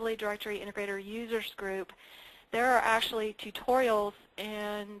the Tivoli Directory Integrator Users Group. There are actually tutorials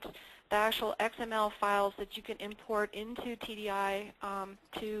and the actual XML files that you can import into TDI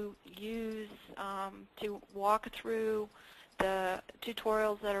to use to walk through the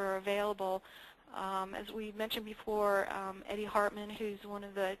tutorials that are available. As we mentioned before, Eddie Hartman, who's one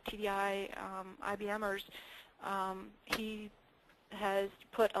of the TDI IBMers, he has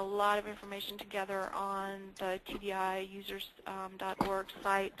put a lot of information together on the TDIusers.org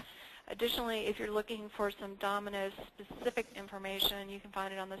site. Additionally, if you're looking for some Domino-specific information, you can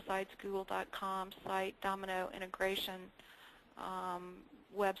find it on the site's google.com site, Domino Integration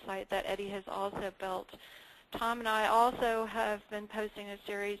website that Eddie has also built. Tom and I also have been posting a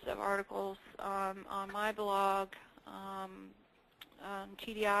series of articles on my blog on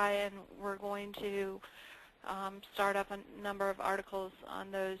TDI, and we're going to start up a number of articles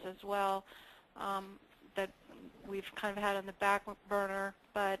on those as well that we've kind of had on the back burner.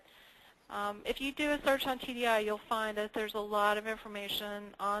 But if you do a search on TDI, you'll find that there's a lot of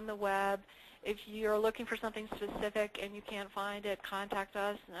information on the web. If you're looking for something specific and you can't find it, contact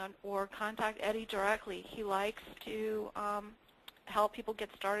us or contact Eddie directly. He likes to help people get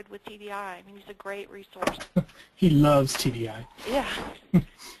started with TDI. I mean, he's a great resource. He loves TDI. Yeah. Okay,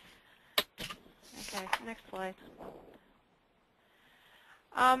 next slide.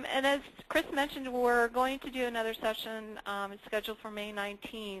 And as Chris mentioned, we're going to do another session. It's scheduled for May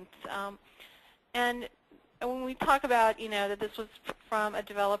 19th. And when we talk about, that this was from a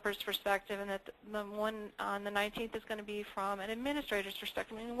developer's perspective and that the one on the 19th is going to be from an administrator's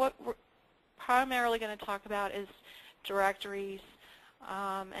perspective, I mean, what we're primarily going to talk about is directories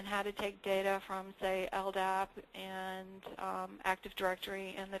and how to take data from, say, LDAP and Active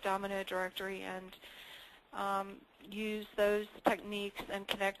Directory and the Domino directory and use those techniques and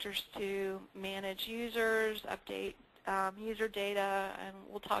connectors to manage users, update user data, and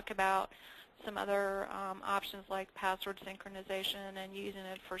we'll talk about some other options like password synchronization and using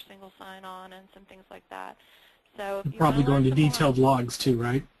it for single sign-on and some things like that. So you'll probably go into detailed logs too,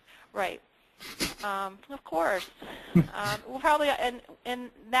 right? Right. Of course. We'll probably, in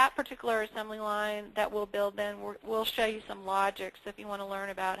that particular assembly line that we'll build then, we'll show you some logic. So if you want to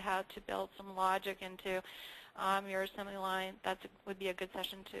learn about how to build some logic into your assembly line, that would be a good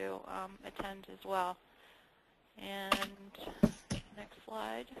session to attend as well. And next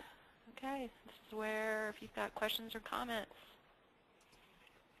slide. Okay, this is where if you've got questions or comments.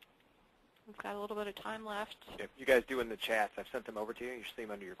 We've got a little bit of time left. If you guys do in the chats, I've sent them over to you. You should see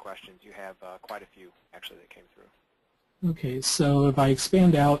them under your questions. You have quite a few, actually, that came through. Okay, so if I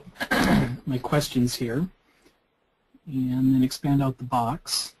expand out my questions here and then expand out the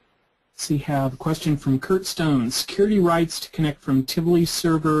box, so you have a question from Kurt Stone. Security rights to connect from Tivoli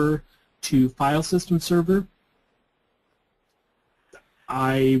server to file system server?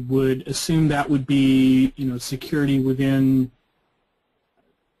 I would assume that would be, security within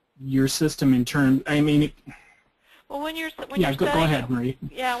your system in terms. I mean, well, when you're go ahead, Marie.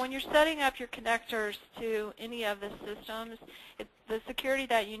 Yeah, when you're setting up your connectors to any of the systems, the security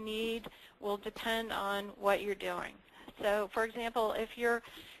that you need will depend on what you're doing. So, for example, if you're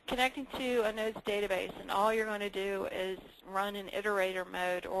connecting to a node's database and all you're going to do is run in iterator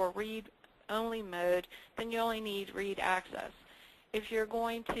mode or read-only mode, then you only need read access. If you're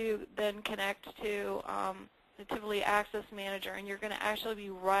going to then connect to the Tivoli Access Manager and you're going to actually be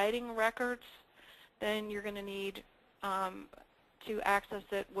writing records, then you're going to need to access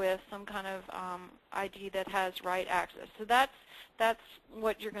it with some kind of ID that has write access. So that's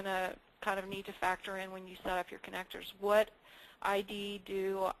what you're going to kind of need to factor in when you set up your connectors. What ID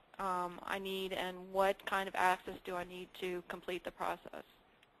do I need, and what kind of access do I need to complete the process?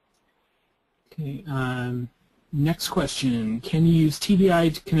 Okay. Next question. Can you use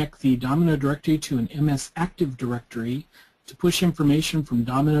TDI to connect the Domino directory to an MS Active Directory to push information from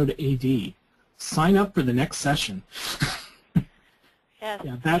Domino to AD? Sign up for the next session. Yes,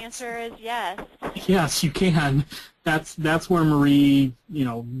 yeah, the answer is yes. Yes, you can. That's where Marie,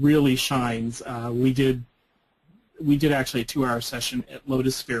 really shines. We did actually a 2-hour session at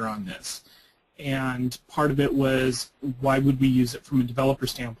Lotusphere on this, and part of it was why would we use it from a developer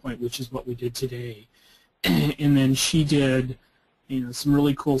standpoint, which is what we did today. And then she did, some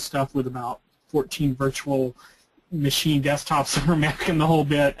really cool stuff with about 14 virtual machine desktops on her Mac and the whole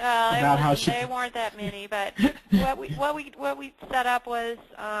bit about how she. They weren't that many, but what we set up was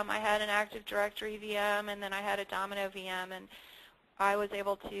I had an Active Directory VM and then I had a Domino VM, and I was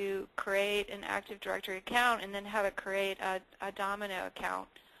able to create an Active Directory account and then have it create a Domino account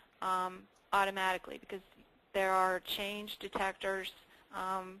automatically, because there are change detectors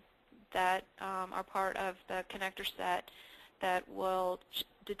that are part of the connector set that will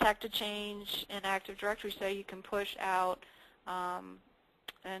detect a change in Active Directory, so you can push out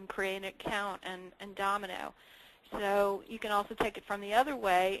and create an account and Domino. So you can also take it from the other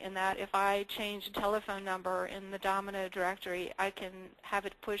way, in that if I change a telephone number in the Domino directory, I can have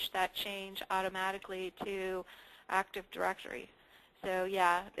it push that change automatically to Active Directory. So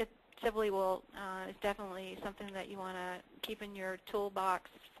yeah, Tivoli is definitely something that you want to keep in your toolbox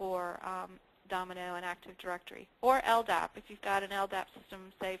for Domino and Active Directory, or LDAP if you've got an LDAP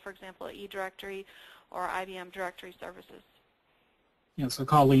system, say for example eDirectory or IBM Directory Services. Yeah, so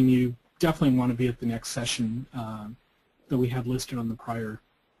Colleen, you definitely want to be at the next session that we had listed on the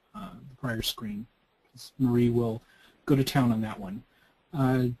prior screen. Marie will go to town on that one.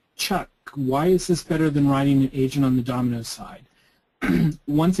 Chuck, why is this better than writing an agent on the Domino side?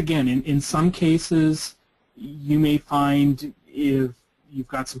 Once again, in some cases, you may find if you've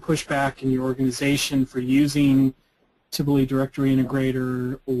got some pushback in your organization for using Tivoli Directory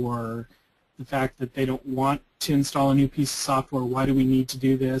Integrator, or the fact that they don't want to install a new piece of software, why do we need to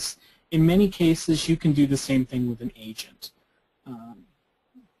do this? In many cases, you can do the same thing with an agent.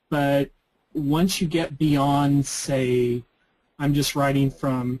 But once you get beyond, say, I'm just writing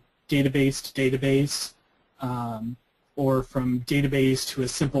from database to database, or from database to a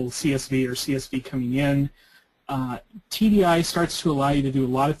simple CSV or CSV coming in, TDI starts to allow you to do a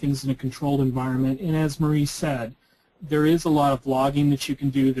lot of things in a controlled environment, and as Marie said, there is a lot of logging that you can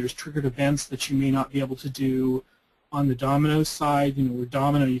do. There's triggered events that you may not be able to do on the Domino side. With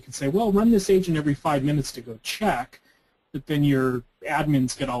Domino you can say, well, run this agent every 5 minutes to go check, but then your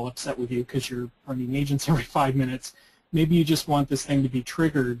admins get all upset with you because you're running agents every 5 minutes. Maybe you just want this thing to be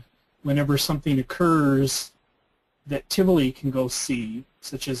triggered whenever something occurs that Tivoli can go see,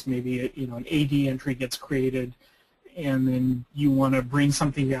 such as maybe an AD entry gets created, and then you want to bring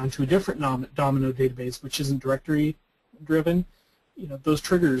something down to a different Domino database, which isn't directory driven. Those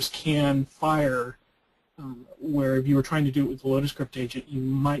triggers can fire. Where if you were trying to do it with the LotusScript agent, you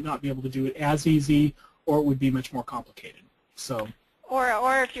might not be able to do it as easy, or it would be much more complicated. So.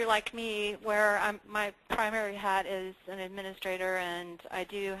 Or if you're like me, where my primary hat is an administrator, and I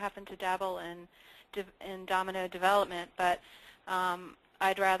do happen to dabble in Domino development, but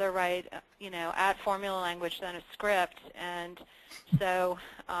I'd rather write, at formula language than a script, and so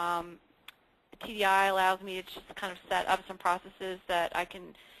TDI allows me to just kind of set up some processes that I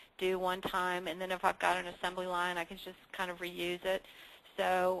can do one time, and then if I've got an assembly line, I can just kind of reuse it.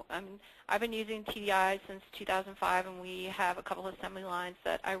 So I've been using TDI since 2005, and we have a couple of assembly lines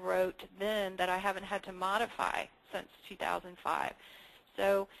that I wrote then that I haven't had to modify since 2005.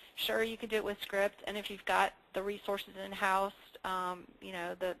 So sure, you can do it with script, and if you've got the resources in-house,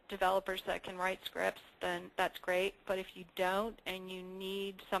 the developers that can write scripts, then that's great. But if you don't and you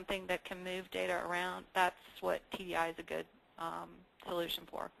need something that can move data around, that's what TDI is a good solution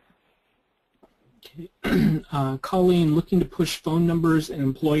for. Okay. Colleen, looking to push phone numbers and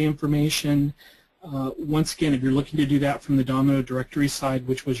employee information. Once again, if you're looking to do that from the Domino directory side,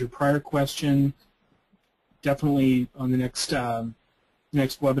 which was your prior question, definitely on the next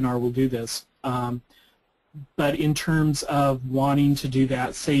webinar we'll do this. But in terms of wanting to do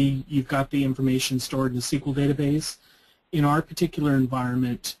that, say you've got the information stored in a SQL database, in our particular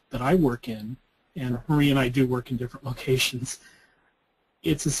environment that I work in, and Marie and I do work in different locations,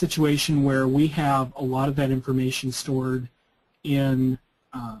 it's a situation where we have a lot of that information stored in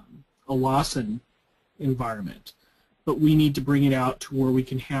a Lawson environment, but we need to bring it out to where we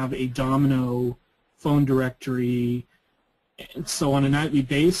can have a Domino phone directory. And so on a nightly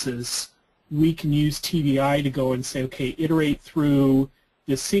basis, we can use TDI to go and say, okay, iterate through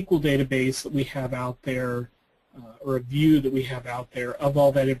this SQL database that we have out there, or a view that we have out there of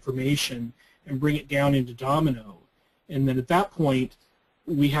all that information, and bring it down into Domino. And then at that point,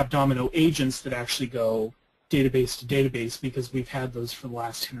 we have Domino agents that actually go database to database, because we've had those for the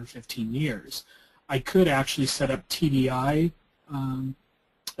last 10 or 15 years. I could actually set up TDI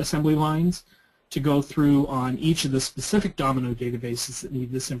assembly lines to go through on each of the specific Domino databases that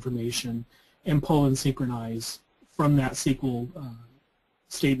need this information and pull and synchronize from that SQL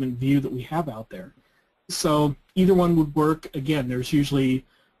statement view that we have out there. So either one would work. Again, there's usually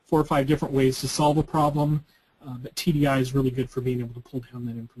 4 or 5 different ways to solve a problem, but TDI is really good for being able to pull down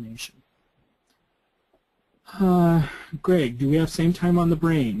that information. Greg, do we have same time on the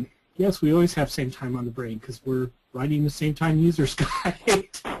brain? Yes, we always have same time on the brain because we're writing the same time users guide.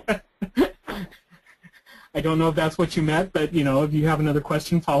 I don't know if that's what you meant, but you know, if you have another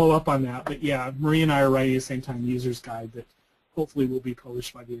question, follow up on that. But yeah, Marie and I are writing a same time users guide that hopefully will be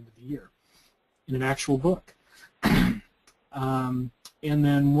published by the end of the year in an actual book. And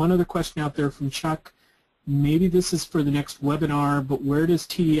then one other question out there from Chuck. Maybe this is for the next webinar, but where does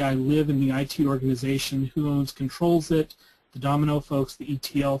TDI live in the IT organization? Who owns, controls it? The Domino folks, the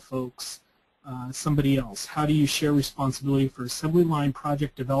ETL folks, somebody else? How do you share responsibility for assembly line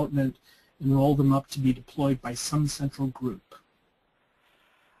project development and roll them up to be deployed by some central group?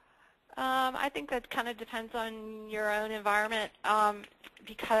 I think that kind of depends on your own environment.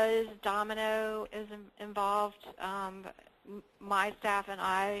 Because Domino is involved, my staff and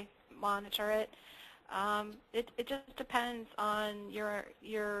I monitor it. It just depends on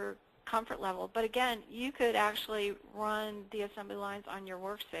your comfort level. But again, you could actually run the assembly lines on your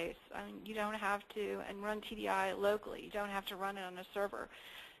workspace. I mean, you don't have to, and run TDI locally. You don't have to run it on a server.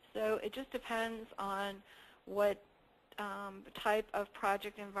 So it just depends on what type of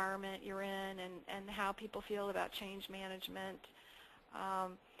project environment you're in, and how people feel about change management.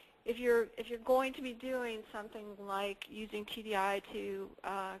 If you're going to be doing something like using TDI to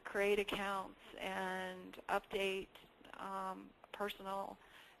create accounts and update personal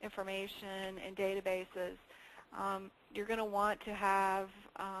information in databases, you're going to want to have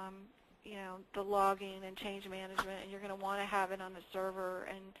you know, the logging and change management, and you're going to want to have it on a server,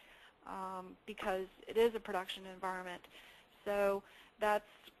 and because it is a production environment. So that's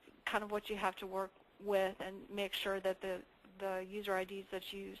kind of what you have to work with, and make sure that the user IDs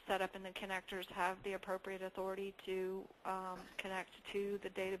that you set up in the connectors have the appropriate authority to connect to the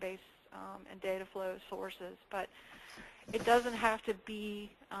database and data flow sources. But it doesn't have to be,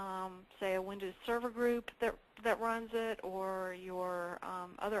 say, a Windows Server group that runs it, or your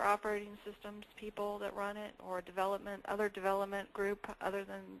other operating systems people that run it, or other development group other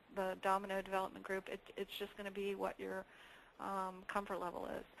than the Domino development group. It's just going to be what your comfort level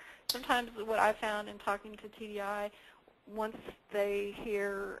is. Sometimes what I found in talking to TDI, once they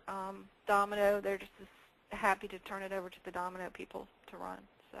hear Domino, they're just happy to turn it over to the Domino people to run.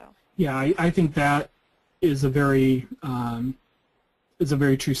 So yeah, I think that is a very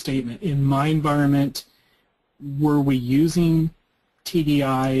true statement. In my environment, were we using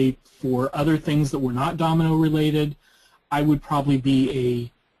TDI for other things that were not Domino related, I would probably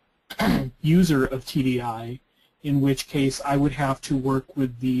be a user of TDI, in which case I would have to work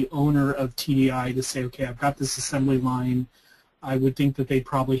with the owner of TDI to say, okay, I've got this assembly line. I would think that they'd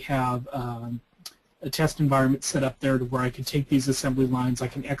probably have a test environment set up there to where I could take these assembly lines, I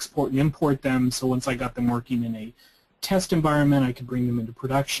can export and import them, so once I got them working in a test environment, I could bring them into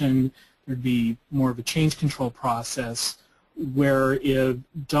production. There'd be more of a change control process, where if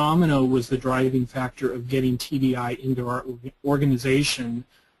Domino was the driving factor of getting TDI into our organization,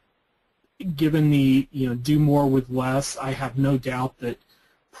 given the do more with less, I have no doubt that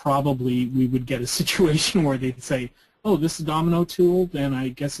probably we would get a situation where they'd say, oh, this is a Domino tool, then I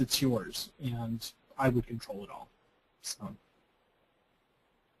guess it's yours, and I would control it all. So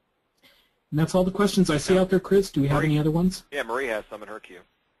And that's all the questions I see out there, Chris. Do we have any other ones? Yeah, Marie has some in her queue.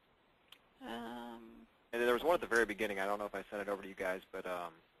 And then there was one at the very beginning. I don't know if I sent it over to you guys, but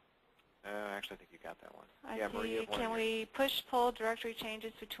actually I think you got that one. Yeah, Marie, you have one. Can we push-pull directory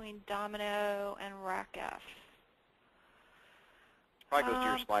changes between Domino and RACF? Probably goes to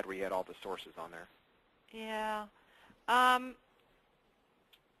your slide where you had all the sources on there. Yeah.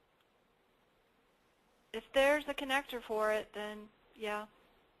 If there's a connector for it, then yeah,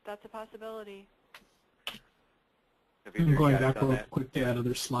 that's a possibility. I'm going back real quick to that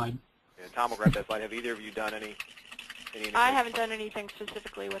other slide. Yeah, Tom will grab that slide. Have either of you done any I haven't done anything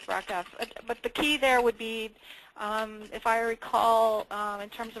specifically with RACF, but the key there would be, if I recall, in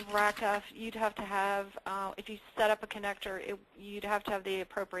terms of RACF, you'd have to have, if you set up a connector, you'd have to have the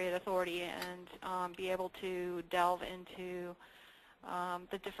appropriate authority and be able to delve into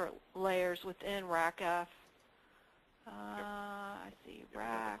the different layers within RACF. I see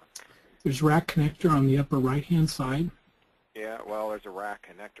RAC. There's RAC connector on the upper right-hand side. Yeah, well, there's a RAC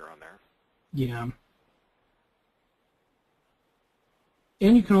connector on there. Yeah.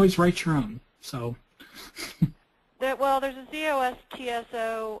 And you can always write your own. So. Well, there's a ZOS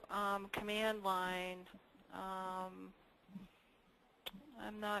TSO command line. I'm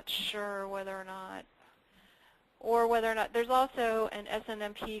not sure whether or not, there's also an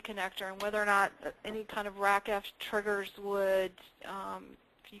SNMP connector, and whether or not any kind of RACF triggers would,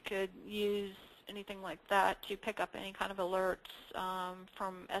 if you could use anything like that to pick up any kind of alerts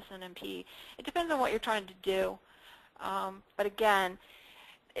from SNMP. It depends on what you're trying to do. But again,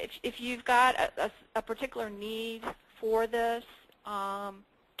 if you've got a particular need for this,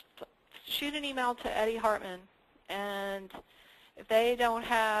 shoot an email to Eddie Hartman, and if they don't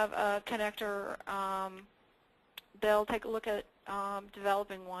have a connector, they'll take a look at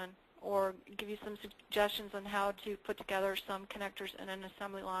developing one, or give you some suggestions on how to put together some connectors in an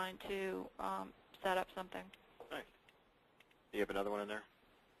assembly line to set up something. Nice. Do you have another one in there?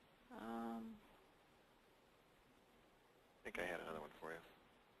 I think I had another one for you.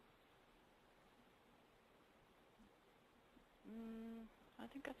 I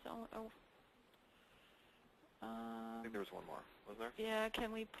think that's all. I think there was one more. Was there? Yeah.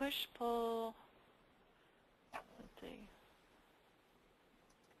 Can we push pull? Let's see.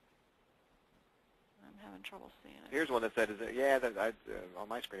 I'm having trouble seeing it. Here's one that said, on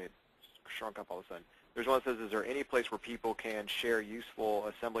my screen it shrunk up all of a sudden. There's one that says, is there any place where people can share useful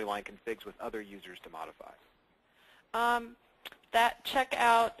assembly line configs with other users to modify? Check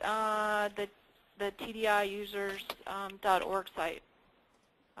out the TDI users.org site,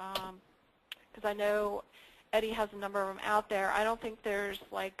 because I know Eddie has a number of them out there. I don't think there's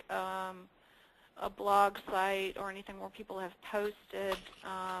like a blog site or anything where people have posted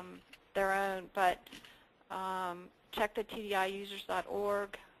their own, but check the TDI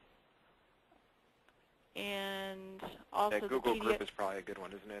users.org, and also that Google the TDI group is probably a good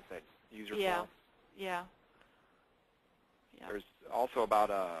one, isn't it? That user yeah, forum. yeah. There's also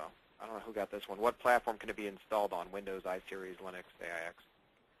about, I don't know who got this one. What platform can it be installed on? Windows, iSeries, Linux, AIX?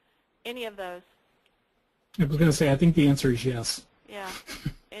 Any of those. I was going to say, I think the answer is yes. Yeah,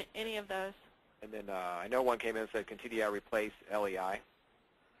 any of those. And then I know one came in and said, can TDI replace LEI?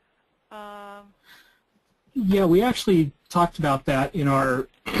 Yeah, we actually talked about that in our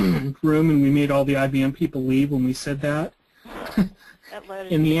room, and we made all the IBM people leave when we said that.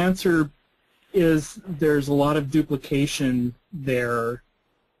 And the answer is there's a lot of duplication there.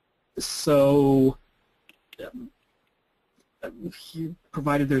 So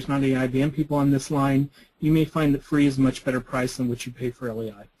provided there's not any IBM people on this line, you may find that free is a much better price than what you pay for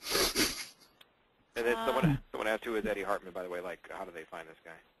LEI. And then someone asked who is Eddie Hartman, by the way, like how do they find this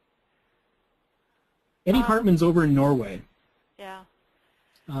guy? Eddie Hartman's over in Norway. Yeah.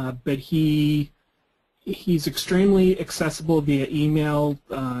 But he's extremely accessible via email,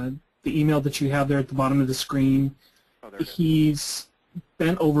 the email that you have there at the bottom of the screen. He's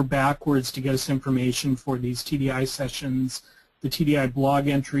bent over backwards to get us information for these TDI sessions, the TDI blog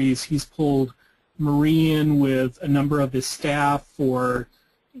entries. He's pulled Marie in with a number of his staff for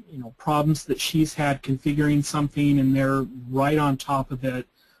problems that she's had configuring something, and they're right on top of it.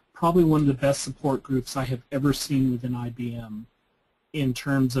 Probably one of the best support groups I have ever seen within IBM in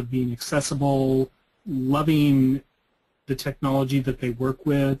terms of being accessible, loving the technology that they work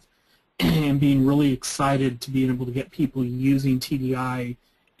with, and being really excited to be able to get people using TDI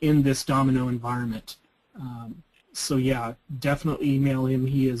in this Domino environment. So yeah, definitely email him.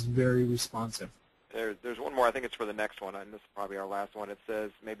 He is very responsive. There's one more. I think it's for the next one, and this is probably our last one. It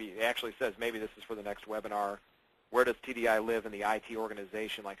actually says maybe this is for the next webinar. Where does TDI live in the IT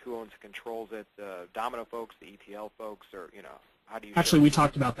organization? Like who owns and controls it? The Domino folks, the ETL folks, or how do you? Actually, we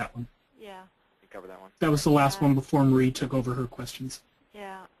talked about that one. Yeah. cover that one. That was the last one before Marie took over her questions.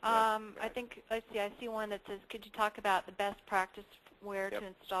 Yeah. I think, let's see, I see one that says, could you talk about the best practice where to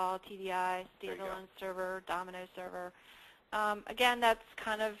install TDI, standalone server, Domino server? Again, that's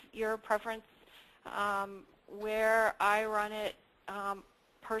kind of your preference. Where I run it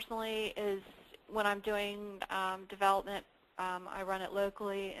personally is when I'm doing development, I run it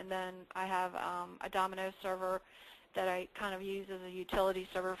locally, and then I have a Domino server that I kind of use as a utility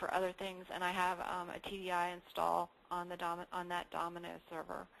server for other things, and I have a TDI install on the that Domino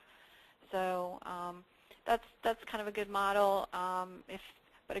server. So that's kind of a good model.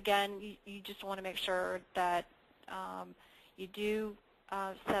 But again, you just want to make sure that you do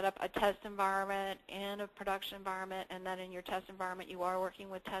set up a test environment and a production environment, and then in your test environment you are working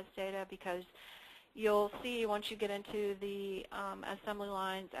with test data, because you'll see once you get into the assembly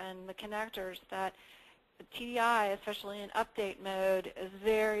lines and the connectors that TDI, especially in update mode, is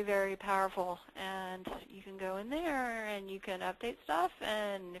very, very powerful, and you can go in there and you can update stuff,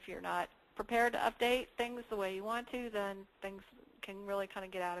 and if you're not prepared to update things the way you want to, then things can really kind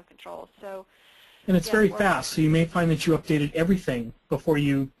of get out of control. So, and it's very fast, so you may find that you updated everything before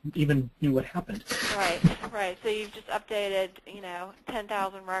you even knew what happened. Right, right. So you've just updated,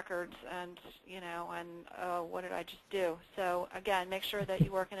 10,000 records, and, and what did I just do? So again, make sure that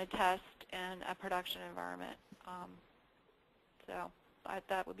you work in a test and a production environment. So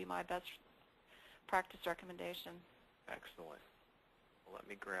that would be my best practice recommendation. Excellent. Well, let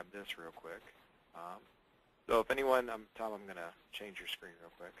me grab this real quick. So if anyone, Tom, I'm going to change your screen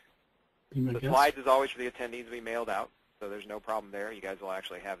real quick. The slides, as always, for the attendees will be mailed out, so there's no problem there. You guys will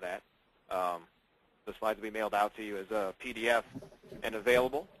actually have that. The slides will be mailed out to you as a PDF and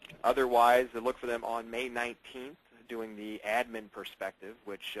available. Otherwise, look for them on May 19th doing the admin perspective,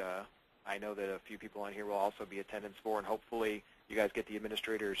 which I know that a few people on here will also be attendance for, and hopefully you guys get the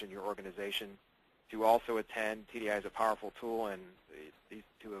administrators in your organization to also attend. TDI is a powerful tool, and these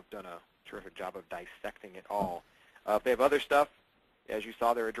two have done a terrific job of dissecting it all. If they have other stuff, as you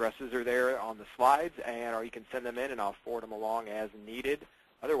saw, their addresses are there on the slides, or you can send them in, and I'll forward them along as needed.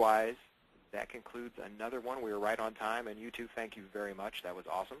 Otherwise, that concludes another one. We were right on time, and you two, thank you very much. That was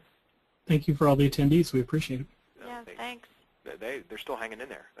awesome. Thank you for all the attendees. We appreciate it. Yeah, thanks. They're still hanging in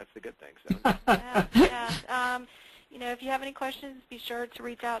there. That's the good thing. So. Yeah. If you have any questions, be sure to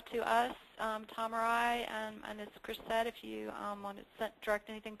reach out to us, Tom or I, and as Chris said, if you want to direct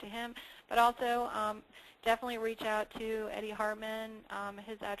anything to him. But also, definitely reach out to Eddie Hartman.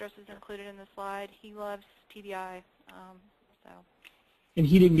 His address is included in the slide. He loves TDI. And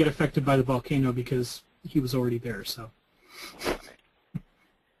he didn't get affected by the volcano because he was already there. So. Right.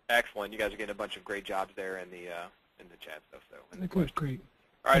 Excellent. You guys are getting a bunch of great jobs there in the chat stuff, though. Great.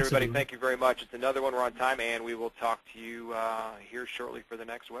 All right, everybody, thank you very much. It's another one. We're on time, and we will talk to you here shortly for the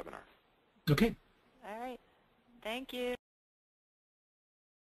next webinar. Okay. All right. Thank you.